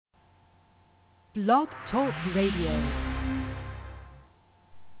Blog Talk Radio.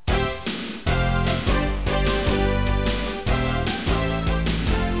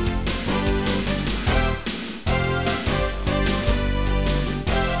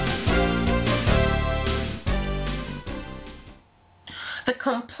 The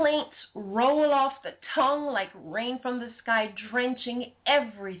complaints roll off the tongue like rain from the sky, drenching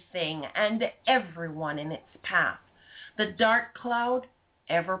everything and everyone in its path. The dark cloud,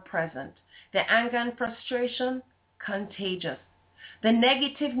 ever present. The anger and frustration, contagious. The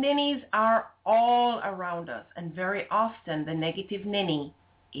negative ninnies are all around us, and very often the negative ninny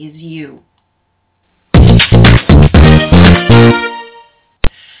is you.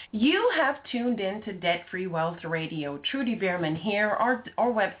 You have tuned in to Debt Free Wealth Radio. Trudy Bierman here. Our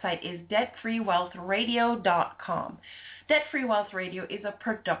website is debtfreewealthradio.com. Debt Free Wealth Radio is a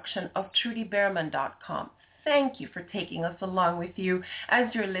production of trudybierman.com. Thank you for taking us along with you as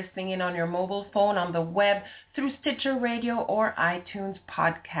you're listening in on your mobile phone, on the web, through Stitcher Radio or iTunes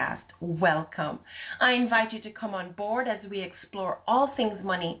podcast. Welcome. I invite you to come on board as we explore all things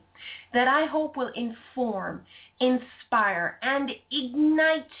money that I hope will inform, inspire, and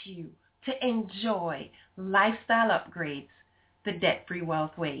ignite you to enjoy lifestyle upgrades the debt-free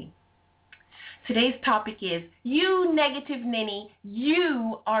wealth way. Today's topic is, you negative ninny,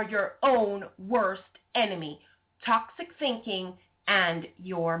 you are your own worst enemy, toxic thinking, and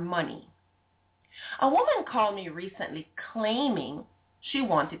your money. A woman called me recently claiming she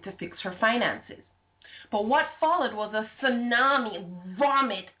wanted to fix her finances. But what followed was a tsunami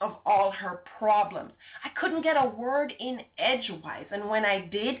vomit of all her problems. I couldn't get a word in edgewise, and when I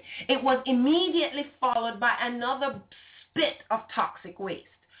did, it was immediately followed by another spit of toxic waste.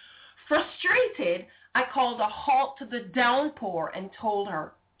 Frustrated, I called a halt to the downpour and told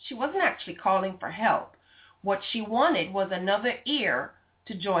her she wasn't actually calling for help. What she wanted was another ear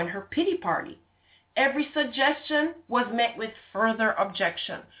to join her pity party. Every suggestion was met with further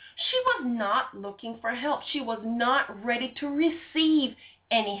objection. She was not looking for help. She was not ready to receive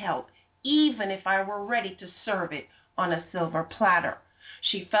any help, even if I were ready to serve it on a silver platter.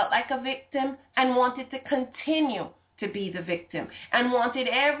 She felt like a victim and wanted to continue to be the victim, and wanted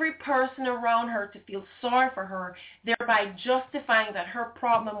every person around her to feel sorry for her, thereby justifying that her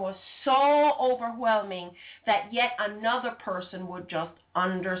problem was so overwhelming that yet another person would just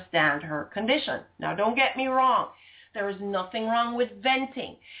understand her condition. Now, don't get me wrong. There is nothing wrong with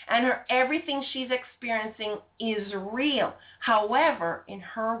venting, and everything she's experiencing is real. However, in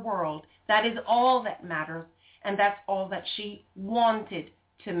her world, that is all that matters, and that's all that she wanted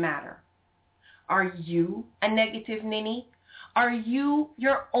to matter. Are you a negative ninny? Are you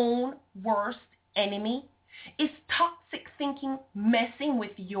your own worst enemy? Is toxic thinking messing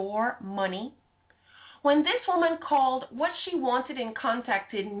with your money? When this woman called, what she wanted and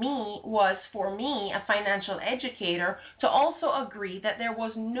contacted me was for me, a financial educator, to also agree that there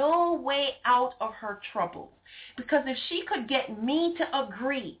was no way out of her troubles. Because if she could get me to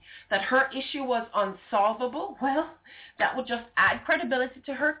agree that her issue was unsolvable, well, that would just add credibility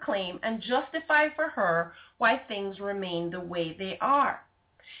to her claim and justify for her why things remain the way they are.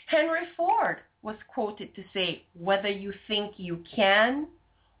 Henry Ford was quoted to say, whether you think you can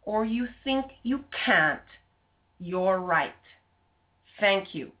or you think you can't, you're right.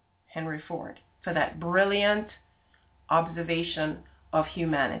 Thank you, Henry Ford, for that brilliant observation of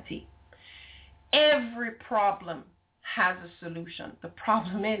humanity. Every problem has a solution. The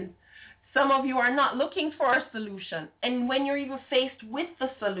problem is, some of you are not looking for a solution, and when you're even faced with the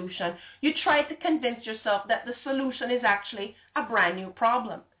solution, you try to convince yourself that the solution is actually a brand new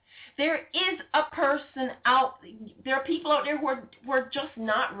problem. There is a person there are people out there who are just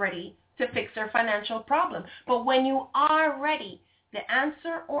not ready to fix their financial problem. But when you are ready, the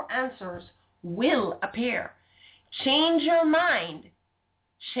answer or answers will appear. Change your mind.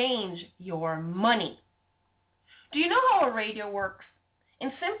 Change your money. Do you know how a radio works?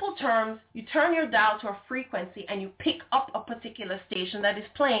 In simple terms, you turn your dial to a frequency and you pick up a particular station that is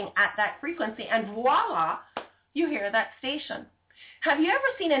playing at that frequency, and voila, you hear that station. Have you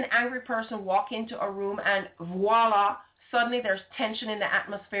ever seen an angry person walk into a room and voila, suddenly there's tension in the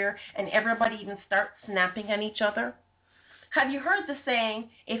atmosphere and everybody even starts snapping at each other? Have you heard the saying,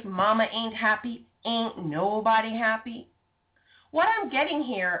 if mama ain't happy, ain't nobody happy? What I'm getting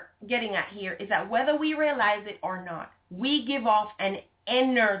at here is that whether we realize it or not, we give off an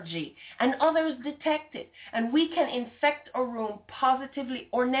energy and others detect it, and we can infect a room positively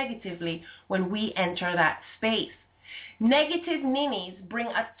or negatively when we enter that space. Negative ninnies bring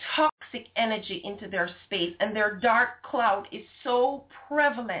a toxic energy into their space, and their dark cloud is so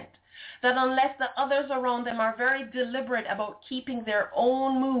prevalent that unless the others around them are very deliberate about keeping their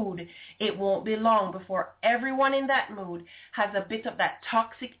own mood, it won't be long before everyone in that mood has a bit of that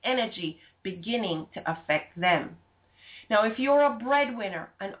toxic energy beginning to affect them. Now, if you're a breadwinner,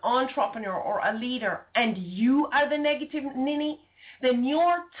 an entrepreneur, or a leader, and you are the negative ninny, then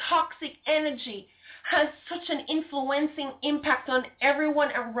your toxic energy has such an influencing impact on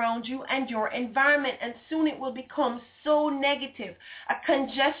everyone around you and your environment, and soon it will become so negative, a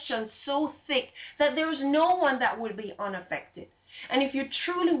congestion so thick that there's no one that will be unaffected. And if you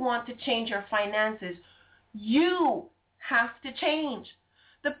truly want to change your finances, you have to change.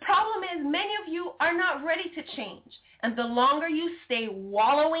 The problem is many of you are not ready to change. And the longer you stay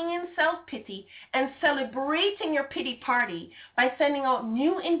wallowing in self-pity and celebrating your pity party by sending out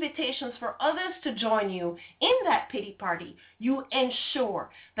new invitations for others to join you in that pity party, you ensure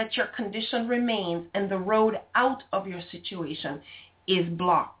that your condition remains and the road out of your situation is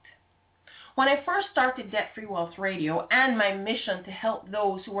blocked. When I first started Debt-Free Wealth Radio and my mission to help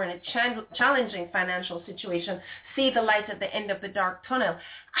those who were in a challenging financial situation see the light at the end of the dark tunnel,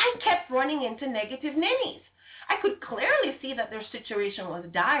 I kept running into negative ninnies. I could clearly see that their situation was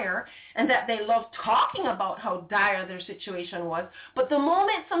dire and that they loved talking about how dire their situation was. But the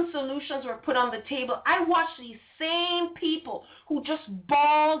moment some solutions were put on the table, I watched these same people who just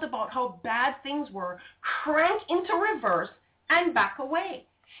bawled about how bad things were crank into reverse and back away.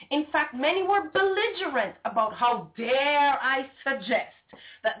 In fact, many were belligerent about how dare I suggest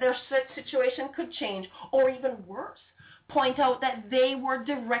that their situation could change, or even worse, point out that they were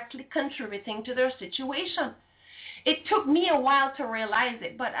directly contributing to their situation. It took me a while to realize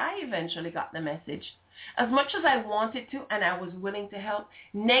it, but I eventually got the message. As much as I wanted to and I was willing to help,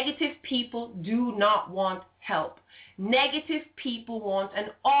 negative people do not want help. Negative people want an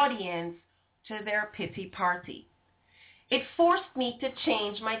audience to their pity party. It forced me to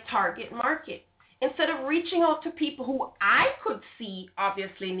change my target market. Instead of reaching out to people who I could see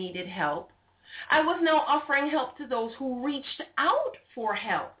obviously needed help, I was now offering help to those who reached out for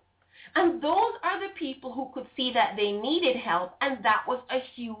help. And those are the people who could see that they needed help, and that was a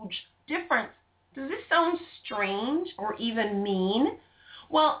huge difference. Does this sound strange or even mean?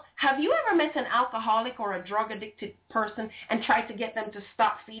 Well, have you ever met an alcoholic or a drug-addicted person and tried to get them to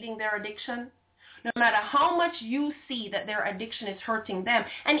stop feeding their addiction? No matter how much you see that their addiction is hurting them,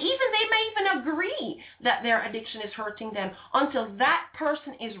 and even they may even agree that their addiction is hurting them, until that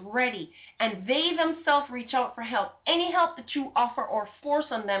person is ready and they themselves reach out for help, any help that you offer or force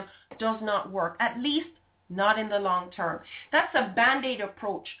on them does not work, at least not in the long term. That's a Band-Aid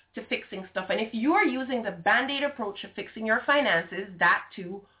approach to fixing stuff. And if you are using the Band-Aid approach to fixing your finances, that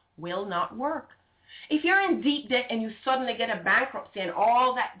too will not work. If you're in deep debt and you suddenly get a bankruptcy and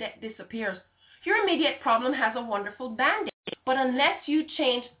all that debt disappears, your immediate problem has a wonderful Band-Aid, but unless you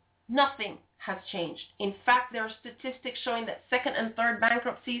change, nothing has changed. In fact, there are statistics showing that second and third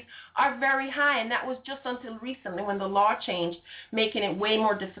bankruptcies are very high, and that was just until recently when the law changed, making it way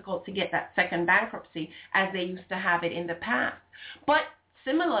more difficult to get that second bankruptcy as they used to have it in the past. But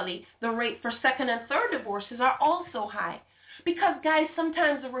similarly, the rate for second and third divorces are also high. Because, guys,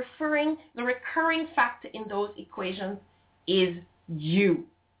 sometimes the recurring factor in those equations is you.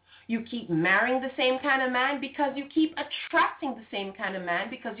 You keep marrying the same kind of man because you keep attracting the same kind of man,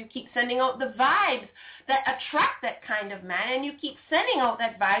 because you keep sending out the vibes that attract that kind of man, and you keep sending out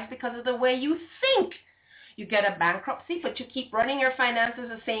that vibes because of the way you think. You get a bankruptcy, but you keep running your finances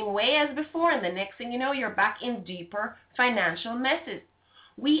the same way as before, and the next thing you know, you're back in deeper financial messes.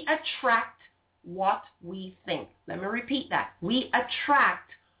 We attract what we think. Let me repeat that. We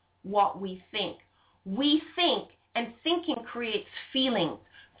attract what we think. We think, and thinking creates feelings.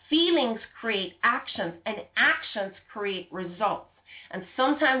 Feelings create actions, and actions create results. And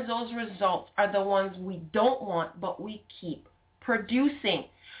sometimes those results are the ones we don't want, but we keep producing.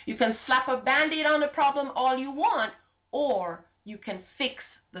 You can slap a Band-Aid on the problem all you want, or you can fix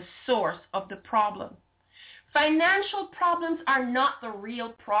the source of the problem. Financial problems are not the real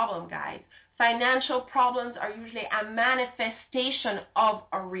problem, guys. Financial problems are usually a manifestation of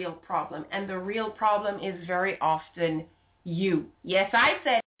a real problem, and the real problem is very often you. Yes, I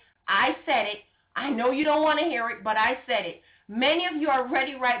said it. I know you don't want to hear it, but I said it. Many of you are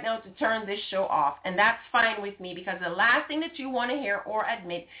ready right now to turn this show off, and that's fine with me, because the last thing that you want to hear or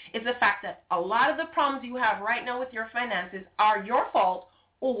admit is the fact that a lot of the problems you have right now with your finances are your fault,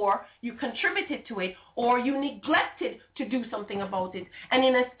 or you contributed to it, or you neglected to do something about it, and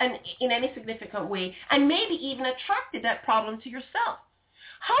in any significant way, and maybe even attracted that problem to yourself.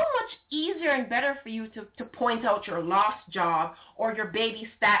 How much easier and better for you to point out your lost job, or your baby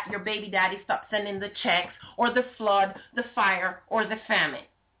daddy stopped sending the checks, or the flood, the fire, or the famine.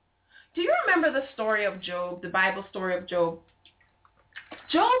 Do you remember the story of Job, the Bible story of Job?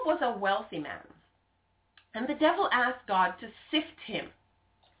 Job was a wealthy man, and the devil asked God to sift him.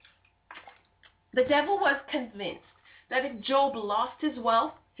 The devil was convinced that if Job lost his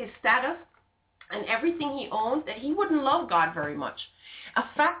wealth, his status, and everything he owned, that he wouldn't love God very much. A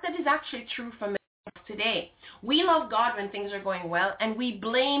fact that is actually true for many of us today. We love God when things are going well, and we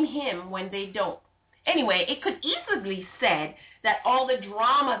blame him when they don't. Anyway, it could easily be said that all the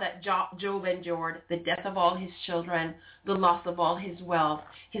drama that Job endured, the death of all his children, the loss of all his wealth,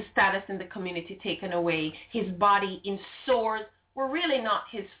 his status in the community taken away, his body in sores, were really not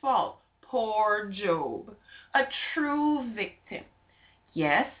his fault. Poor Job, a true victim.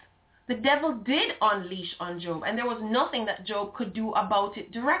 Yes, the devil did unleash on Job, and there was nothing that Job could do about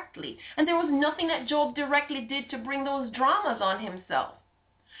it directly. And there was nothing that Job directly did to bring those dramas on himself.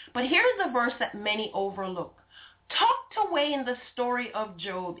 But here's the verse that many overlook. Tucked away in the story of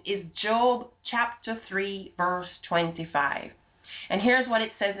Job is Job chapter 3, verse 25. And here's what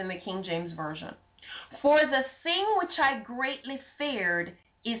it says in the King James Version. For the thing which I greatly feared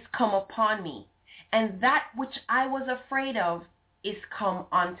is come upon me, and that which I was afraid of is come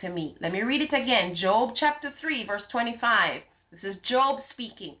unto me. Let me read it again. Job chapter 3, verse 25. This is Job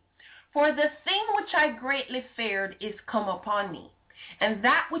speaking. For the thing which I greatly feared is come upon me, and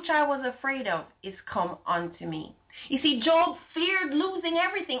that which I was afraid of is come unto me. You see, Job feared losing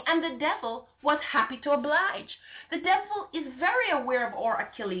everything, and the devil was happy to oblige. The devil is very aware of our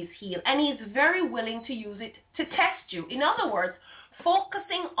Achilles heel, and he is very willing to use it to test you. In other words,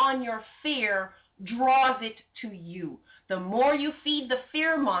 focusing on your fear draws it to you. The more you feed the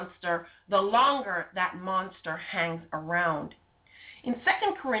fear monster, the longer that monster hangs around. In 2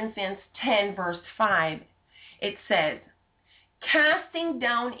 Corinthians 10, verse 5, it says, casting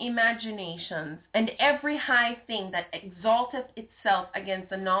down imaginations and every high thing that exalteth itself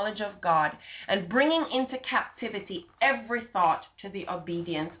against the knowledge of God, and bringing into captivity every thought to the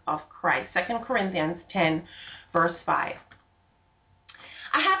obedience of Christ. 2 Corinthians 10, verse 5.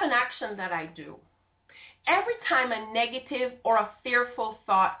 I have an action that I do. Every time a negative or a fearful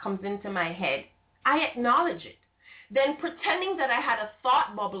thought comes into my head, I acknowledge it. Then, pretending that I had a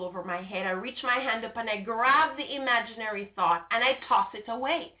thought bubble over my head, I reach my hand up and I grab the imaginary thought and I toss it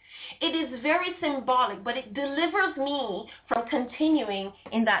away. It is very symbolic, but it delivers me from continuing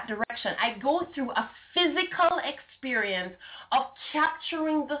in that direction. I go through a physical experience of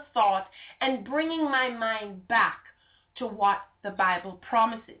capturing the thought and bringing my mind back to what the Bible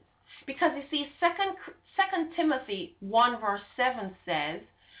promises. Because you see, 2 Timothy 1 verse 7 says,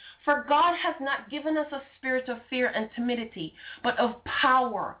 for God has not given us a spirit of fear and timidity, but of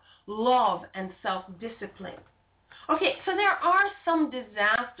power, love, and self-discipline. Okay, so there are some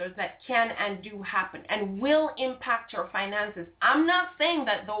disasters that can and do happen and will impact your finances. I'm not saying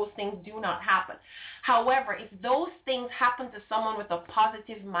that those things do not happen. However, if those things happen to someone with a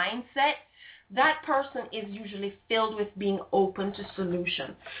positive mindset, that person is usually filled with being open to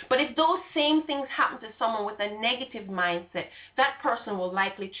solution. But if those same things happen to someone with a negative mindset, that person will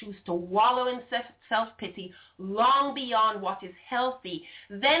likely choose to wallow in self-pity long beyond what is healthy.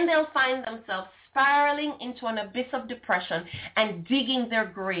 Then they'll find themselves spiraling into an abyss of depression and digging their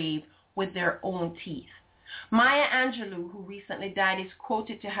grave with their own teeth. Maya Angelou, who recently died, is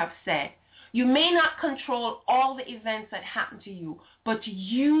quoted to have said, you may not control all the events that happen to you, but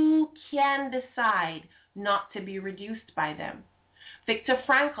you can decide not to be reduced by them. Viktor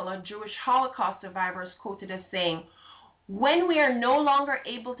Frankl, a Jewish Holocaust survivor, is quoted as saying, when we are no longer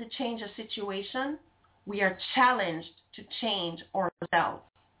able to change a situation, we are challenged to change ourselves.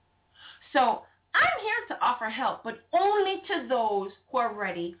 So I'm here to offer help, but only to those who are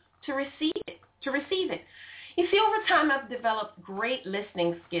ready to receive it. You see, over time, I've developed great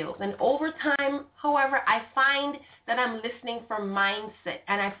listening skills. And over time, however, I find that I'm listening for mindset.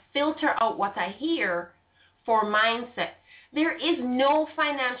 And I filter out what I hear for mindset. There is no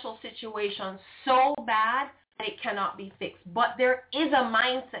financial situation so bad that it cannot be fixed. But there is a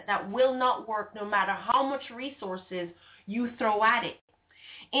mindset that will not work no matter how much resources you throw at it.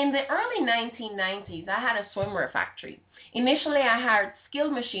 In the early 1990s, I had a swimwear factory. Initially, I hired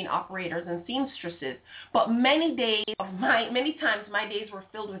skilled machine operators and seamstresses, but many times my days were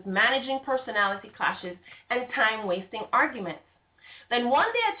filled with managing personality clashes and time-wasting arguments. Then one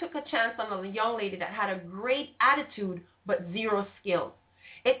day I took a chance on a young lady that had a great attitude but zero skills.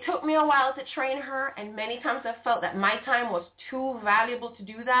 It took me a while to train her, and many times I felt that my time was too valuable to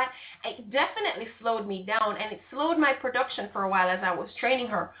do that. It definitely slowed me down, and it slowed my production for a while as I was training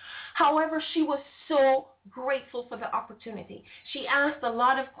her. However, she was so grateful for the opportunity. She asked a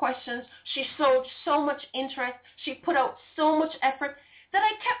lot of questions. She showed so much interest. She put out so much effort that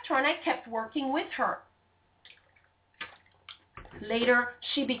I kept her and I kept working with her. Later,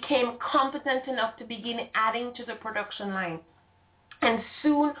 she became competent enough to begin adding to the production line. And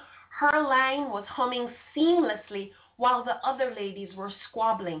soon, her line was humming seamlessly while the other ladies were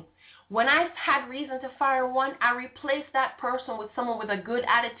squabbling. When I had reason to fire one, I replaced that person with someone with a good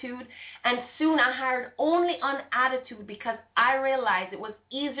attitude, and soon I hired only on attitude because I realized it was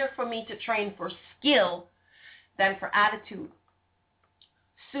easier for me to train for skill than for attitude.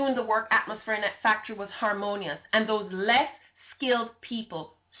 Soon the work atmosphere in that factory was harmonious, and those less skilled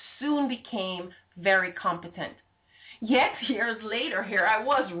people soon became very competent. Yet, years later, here I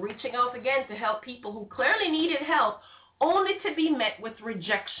was reaching out again to help people who clearly needed help, only to be met with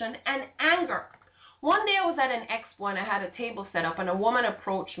rejection and anger. One day I was at an expo and I had a table set up and a woman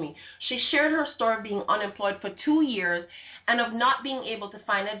approached me. She shared her story of being unemployed for 2 years and of not being able to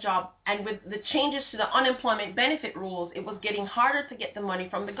find a job. And with the changes to the unemployment benefit rules, it was getting harder to get the money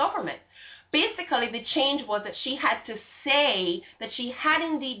from the government. Basically, the change was that she had to say that she had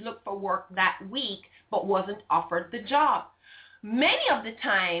indeed looked for work that week but wasn't offered the job. Many of the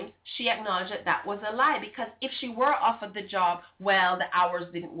times, she acknowledged that that was a lie, because if she were offered the job, well, the hours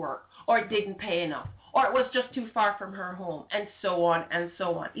didn't work, or it didn't pay enough, or it was just too far from her home, and so on and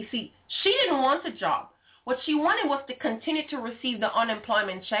so on. You see, she didn't want a job. What she wanted was to continue to receive the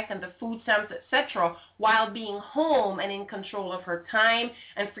unemployment check and the food stamps, etc., while being home and in control of her time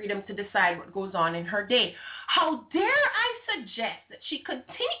and freedom to decide what goes on in her day. How dare I suggest that she could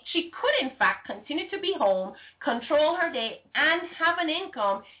in fact continue to be home, control her day, and have an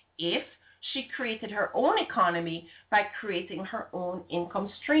income if she created her own economy by creating her own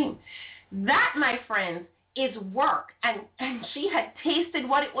income stream. That, my friends, is work, and she had tasted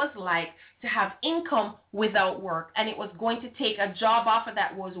what it was like to have income without work, and it was going to take a job offer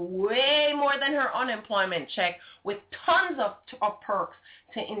that was way more than her unemployment check, with tons of perks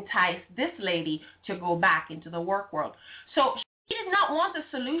to entice this lady to go back into the work world. So she did not want a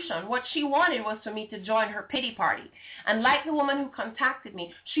solution. What she wanted was for me to join her pity party. And like the woman who contacted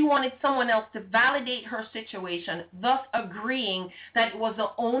me, she wanted someone else to validate her situation, thus agreeing that it was the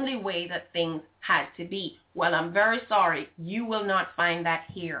only way that things had to be. Well, I'm very sorry. You will not find that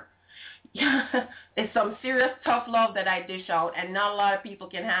here. It's some serious tough love that I dish out, and not a lot of people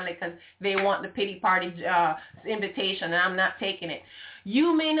can handle it because they want the pity party invitation, and I'm not taking it.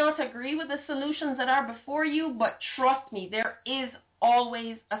 You may not agree with the solutions that are before you, but trust me, there is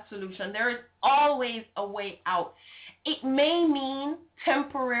always a solution. There is always a way out. It may mean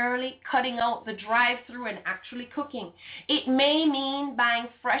temporarily cutting out the drive-through and actually cooking. It may mean buying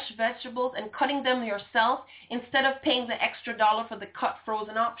fresh vegetables and cutting them yourself instead of paying the extra dollar for the cut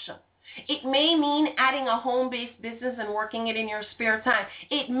frozen option. It may mean adding a home-based business and working it in your spare time.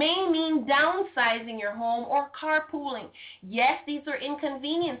 It may mean downsizing your home or carpooling. Yes, these are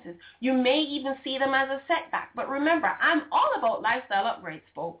inconveniences. You may even see them as a setback. But remember, I'm all about lifestyle upgrades,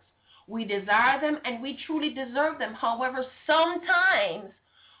 folks. We desire them and we truly deserve them. However, sometimes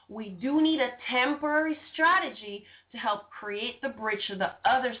we do need a temporary strategy to help create the bridge to the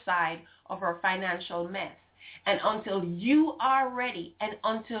other side of our financial mess. And until you are ready,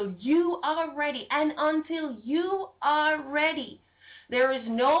 there is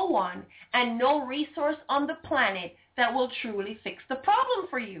no one and no resource on the planet that will truly fix the problem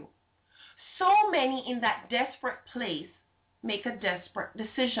for you. So many in that desperate place make a desperate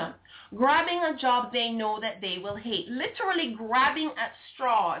decision, grabbing a job they know that they will hate, literally grabbing at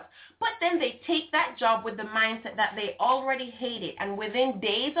straws. But then they take that job with the mindset that they already hate it, and within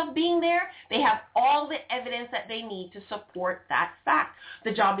days of being there, they have all the evidence that they need to support that fact.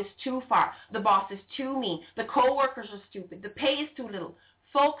 The job is too far, the boss is too mean, the co-workers are stupid, the pay is too little.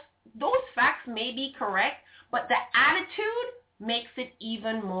 Folks, those facts may be correct, but the attitude makes it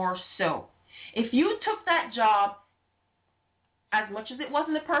even more so. If you took that job, as much as it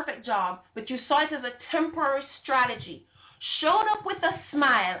wasn't a perfect job, but you saw it as a temporary strategy, showed up with a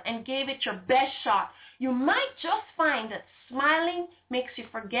smile and gave it your best shot, you might just find that smiling makes you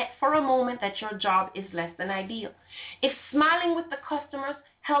forget for a moment that your job is less than ideal. If smiling with the customers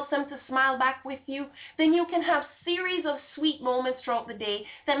helps them to smile back with you, then you can have series of sweet moments throughout the day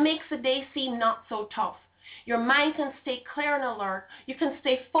that makes the day seem not so tough. Your mind can stay clear and alert. You can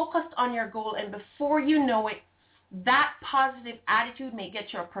stay focused on your goal, and before you know it, that positive attitude may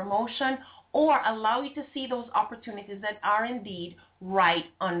get you a promotion or allow you to see those opportunities that are indeed right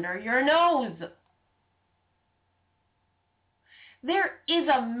under your nose. There is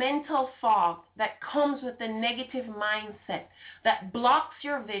a mental fog that comes with the negative mindset that blocks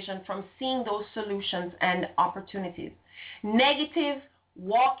your vision from seeing those solutions and opportunities. Negatively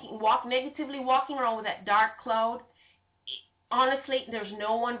walking around with that dark cloud, honestly, there's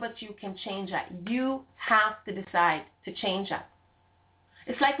no one but you can change that. You have to decide to change that.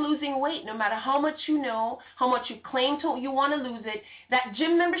 It's like losing weight. No matter how much you know, how much you claim to you want to lose it, that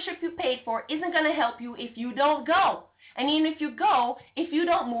gym membership you paid for isn't going to help you if you don't go. And even if you go, if you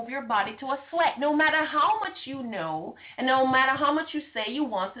don't move your body to a sweat, no matter how much you know, and no matter how much you say you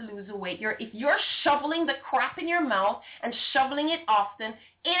want to lose the weight, if you're shoveling the crap in your mouth and shoveling it often,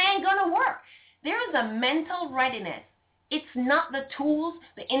 it ain't going to work. There is a mental readiness. It's not the tools,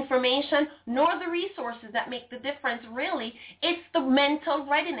 the information, nor the resources that make the difference, really. It's the mental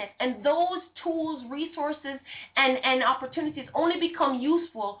readiness. And those tools, resources, and opportunities only become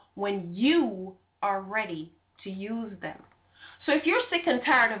useful when you are ready to use them. So if you're sick and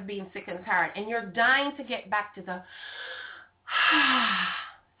tired of being sick and tired, and you're dying to get back to the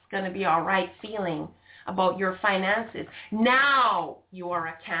it's going to be all right feeling about your finances, now you are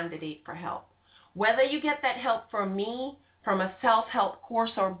a candidate for help. Whether you get that help from me, from a self-help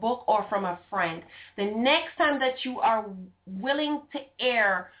course or book, or from a friend, the next time that you are willing to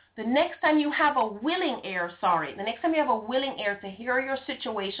the next time you have a willing ear to hear your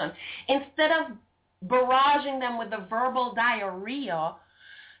situation, instead of barraging them with the verbal diarrhea,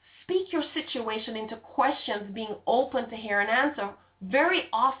 speak your situation into questions, being open to hear an answer. Very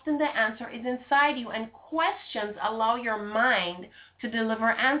often the answer is inside you, and questions allow your mind to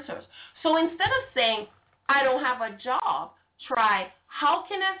deliver answers. So instead of saying, I don't have a job, try, how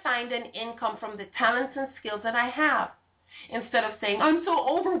can I find an income from the talents and skills that I have? Instead of saying, I'm so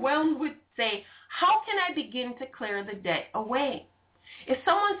overwhelmed with, say, how can I begin to clear the debt away? If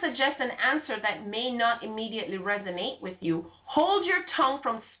someone suggests an answer that may not immediately resonate with you, hold your tongue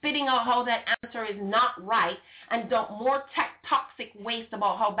from spitting out how that answer is not right and dump more toxic waste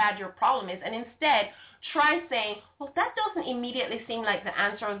about how bad your problem is, and instead try saying, well, that doesn't immediately seem like the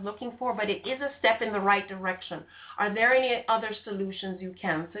answer I was looking for, but it is a step in the right direction. Are there any other solutions you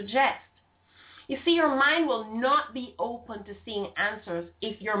can suggest? You see, your mind will not be open to seeing answers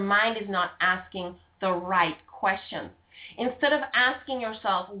if your mind is not asking the right questions. Instead of asking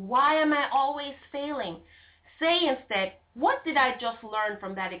yourself, why am I always failing? Say instead, what did I just learn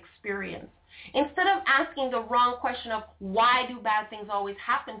from that experience? Instead of asking the wrong question of why do bad things always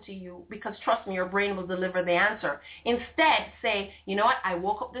happen to you, because trust me, your brain will deliver the answer. Instead, say, you know what, I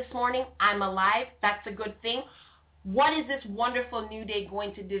woke up this morning, I'm alive, that's a good thing. What is this wonderful new day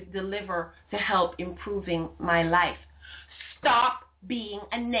going to deliver to help improving my life? Stop being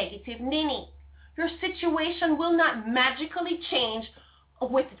a negative ninny. Your situation will not magically change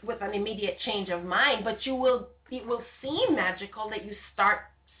with an immediate change of mind, but it will seem magical that you start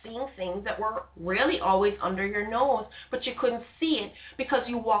seeing things that were really always under your nose, but you couldn't see it because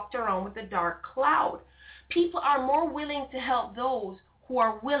you walked around with a dark cloud. People are more willing to help those who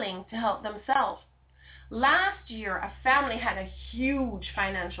are willing to help themselves. Last year, a family had a huge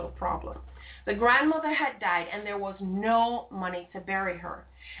financial problem. The grandmother had died and there was no money to bury her.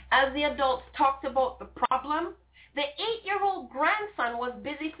 As the adults talked about the problem, the 8-year-old grandson was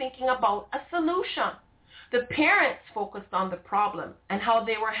busy thinking about a solution. The parents focused on the problem and how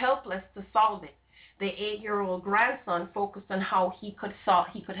they were helpless to solve it. The 8-year-old grandson focused on how he could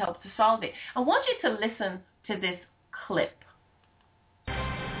help to solve it. I want you to listen to this clip.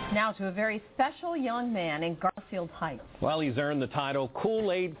 Now to a very special young man in Garfield Heights. Well, he's earned the title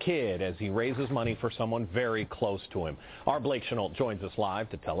Kool-Aid Kid as he raises money for someone very close to him. Our Blake Chenault joins us live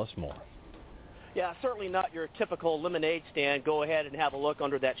to tell us more. Yeah, certainly not your typical lemonade stand. Go ahead and have a look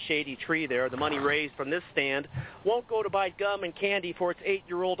under that shady tree there. The money raised from this stand won't go to buy gum and candy for its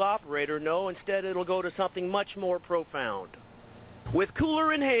 8-year-old operator. No, instead it'll go to something much more profound. With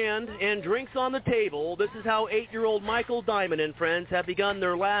cooler in hand and drinks on the table, this is how 8-year-old Michael Diamond and friends have begun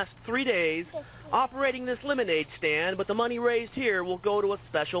their last 3 days operating this lemonade stand, but the money raised here will go to a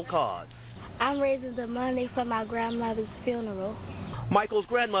special cause. I'm raising the money for my grandmother's funeral. Michael's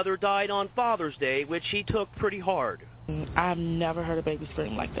grandmother died on Father's Day, which he took pretty hard. I've never heard a baby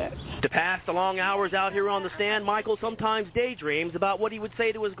scream like that. To pass the long hours out here on the stand, Michael sometimes daydreams about what he would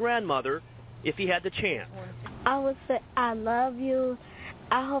say to his grandmother if he had the chance. I would say, I love you.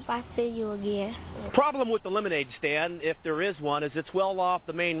 I hope I see you again. Problem with the lemonade stand, if there is one, is it's well off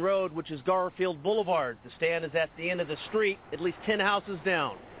the main road, which is Garfield Boulevard. The stand is at the end of the street, at least 10 houses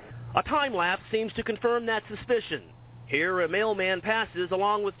down. A time lapse seems to confirm that suspicion. Here, a mailman passes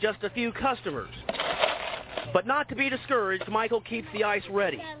along with just a few customers. But not to be discouraged, Michael keeps the ice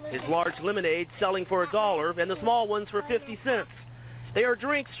ready. His large lemonade selling for $1 and the small ones for 50 cents. They are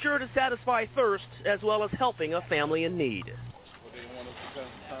drinks sure to satisfy thirst as well as helping a family in need.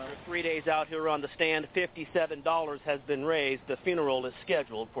 For 3 days out here on the stand, $57 has been raised. The funeral is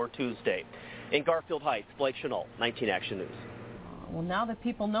scheduled for Tuesday. In Garfield Heights, Blake Chenault, 19 Action News. Well, now that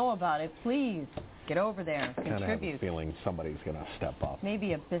people know about it, please get over there and I kind of have a contribute. feeling somebody's going to step up.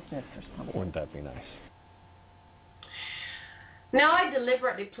 Maybe a business or something. Wouldn't that be nice? Now I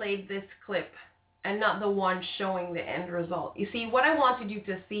deliberately played this clip and not the one showing the end result. You see, what I wanted you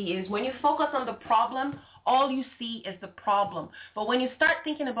to see is when you focus on the problem, all you see is the problem. But when you start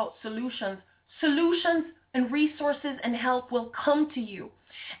thinking about solutions and resources and help will come to you.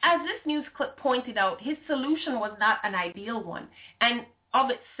 As this news clip pointed out, his solution was not an ideal one. And of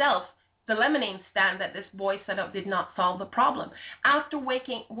itself, the lemonade stand that this boy set up did not solve the problem. After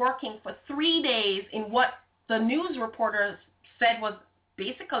working for 3 days in what the news reporters said was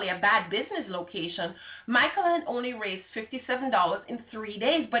basically a bad business location, Michael had only raised $57 in 3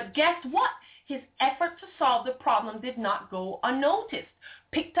 days. But guess what? His effort to solve the problem did not go unnoticed.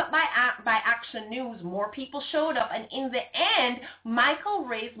 Picked up by Action News, more people showed up, and in the end, Michael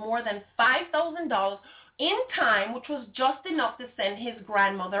raised more than $5,000 in time, which was just enough to send his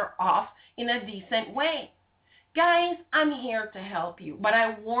grandmother off in a decent way. Guys, I'm here to help you, but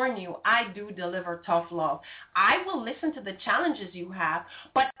I warn you, I do deliver tough love. I will listen to the challenges you have,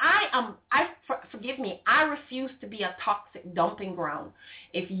 but forgive me, I refuse to be a toxic dumping ground.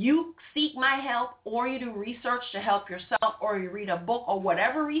 If you seek my help, or you do research to help yourself, or you read a book, or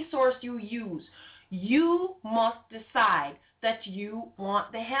whatever resource you use, you must decide that you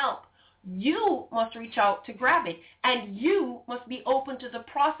want the help. You must reach out to grab it, and you must be open to the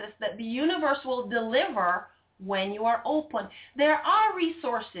process that the universe will deliver when you are open. There are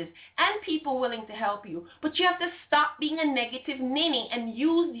resources and people willing to help you, but you have to stop being a negative ninny and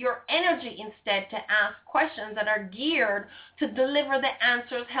use your energy instead to ask questions that are geared to deliver the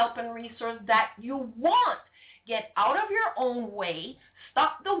answers, help, and resource that you want. Get out of your own way.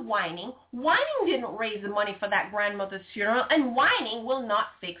 Stop the whining. Whining didn't raise the money for that grandmother's funeral, and whining will not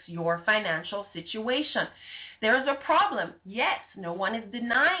fix your financial situation. There is a problem. Yes, no one is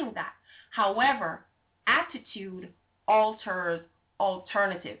denying that. However, attitude alters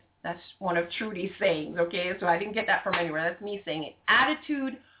alternative. That's one of Trudy's sayings, okay? So I didn't get that from anywhere. That's me saying it.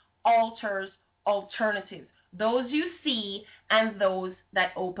 Attitude alters alternatives. Those you see and those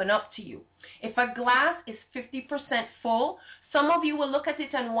that open up to you. If a glass is 50% full, some of you will look at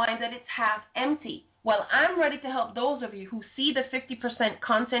it and whine that it's half empty. Well, I'm ready to help those of you who see the 50%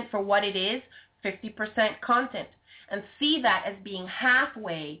 content for what it is, 50% content, and see that as being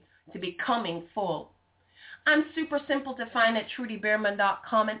halfway to becoming full. I'm super simple to find at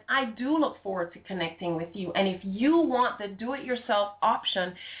TrudyBehrman.com, and I do look forward to connecting with you. And if you want the do-it-yourself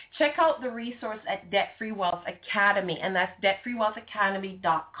option, check out the resource at Debt Free Wealth Academy, and that's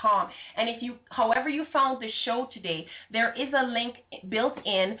DebtFreeWealthAcademy.com. And if you, however you found this show today, there is a link built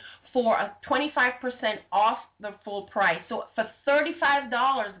in for a 25% off the full price. So for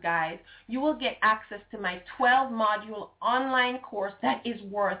 $35, guys, you will get access to my 12-module online course that is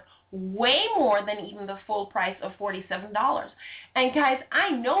worth way more than even the full price of $47. And guys, I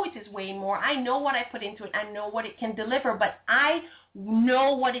know it is way more. I know what I put into it. I know what it can deliver, but I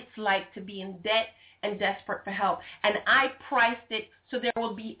know what it's like to be in debt and desperate for help. And I priced it so this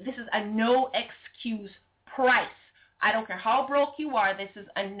is a no excuse price. I don't care how broke you are, this is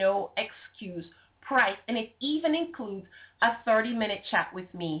a no excuse price. And it even includes a 30-minute chat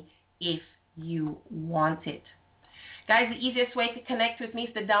with me if you want it. Guys, the easiest way to connect with me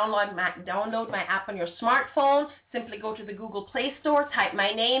is to download my app on your smartphone. Simply go to the Google Play Store, type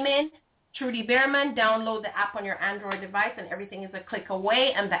my name in, Trudy Behrman, download the app on your Android device, and everything is a click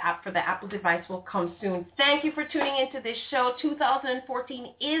away, and the app for the Apple device will come soon. Thank you for tuning into this show.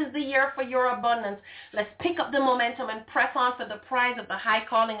 2014 is the year for your abundance. Let's pick up the momentum and press on for the prize of the high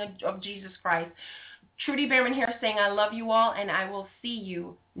calling of Jesus Christ. Trudy Behrman here saying I love you all, and I will see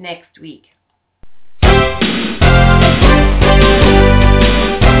you next week.